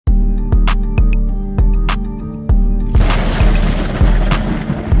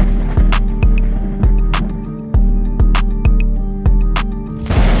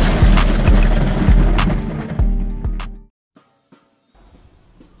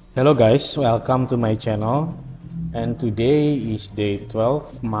Hello guys, welcome to my channel, and today is day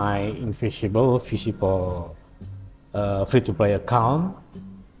 12 my invisible visible free-to-play account,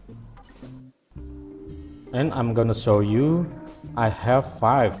 and I'm gonna show you I have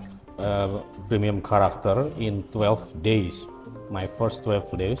 5 premium character in 12 days, my first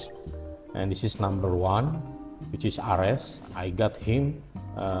 12 days, and this is number 1, which is Ares. I got him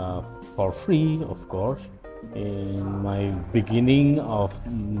for free, of course, in my beginning of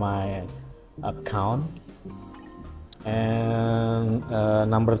my account. And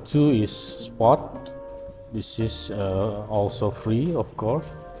number 2 is Spot. This is also free, of course.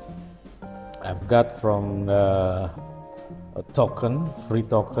 I've got from the token, free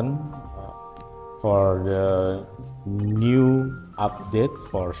token for the new update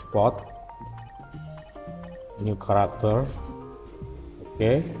for Spot, new character.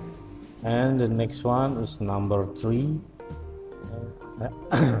 Okay, and the next one is number 3.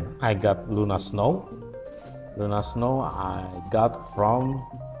 I got Luna Snow. Luna Snow I got from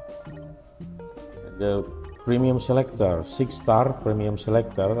the premium selector, 6-star premium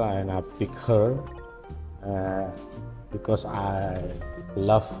selector, and I pick her because I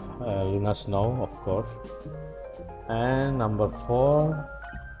love Luna Snow, of course. And number 4,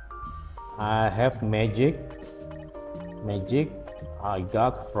 I have Magic. I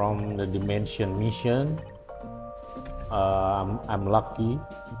got from the Dimension mission. I'm lucky,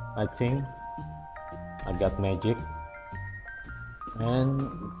 I think. I got Magic. And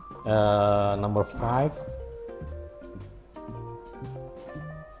number 5,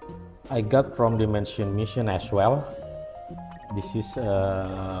 I got from Dimension mission as well. This is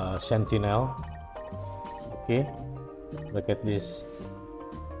Sentinel. Okay, look at this.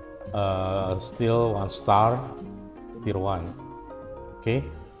 Still 1-star, tier 1. Okay,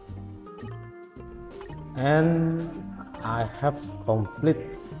 and I have complete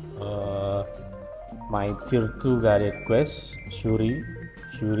my tier 2 guided quest, Shuri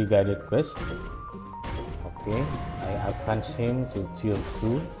guided quest. Okay, I advance him to tier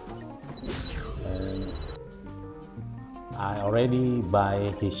 2, and I already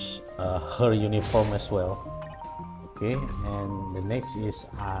buy his her uniform as well. Okay, and the next is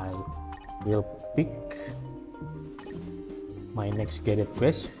I will pick my next guided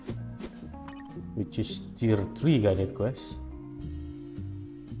quest, which is tier 3 guided quest.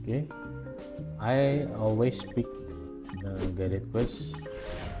 Okay, I always pick the guided quest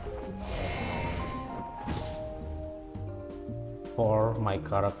for my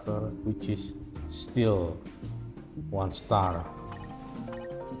character, which is still 1-star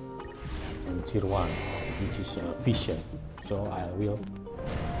and tier 1, which is Vision. So I will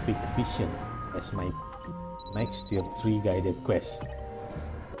pick Vision as my next tier 3 guided quest.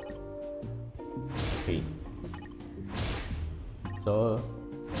 Okay, so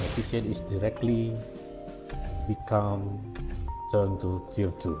the Vision is directly become turn to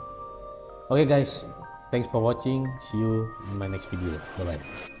tier 2. Okay guys, thanks for watching. See you in my next video. Bye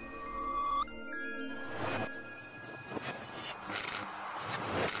bye.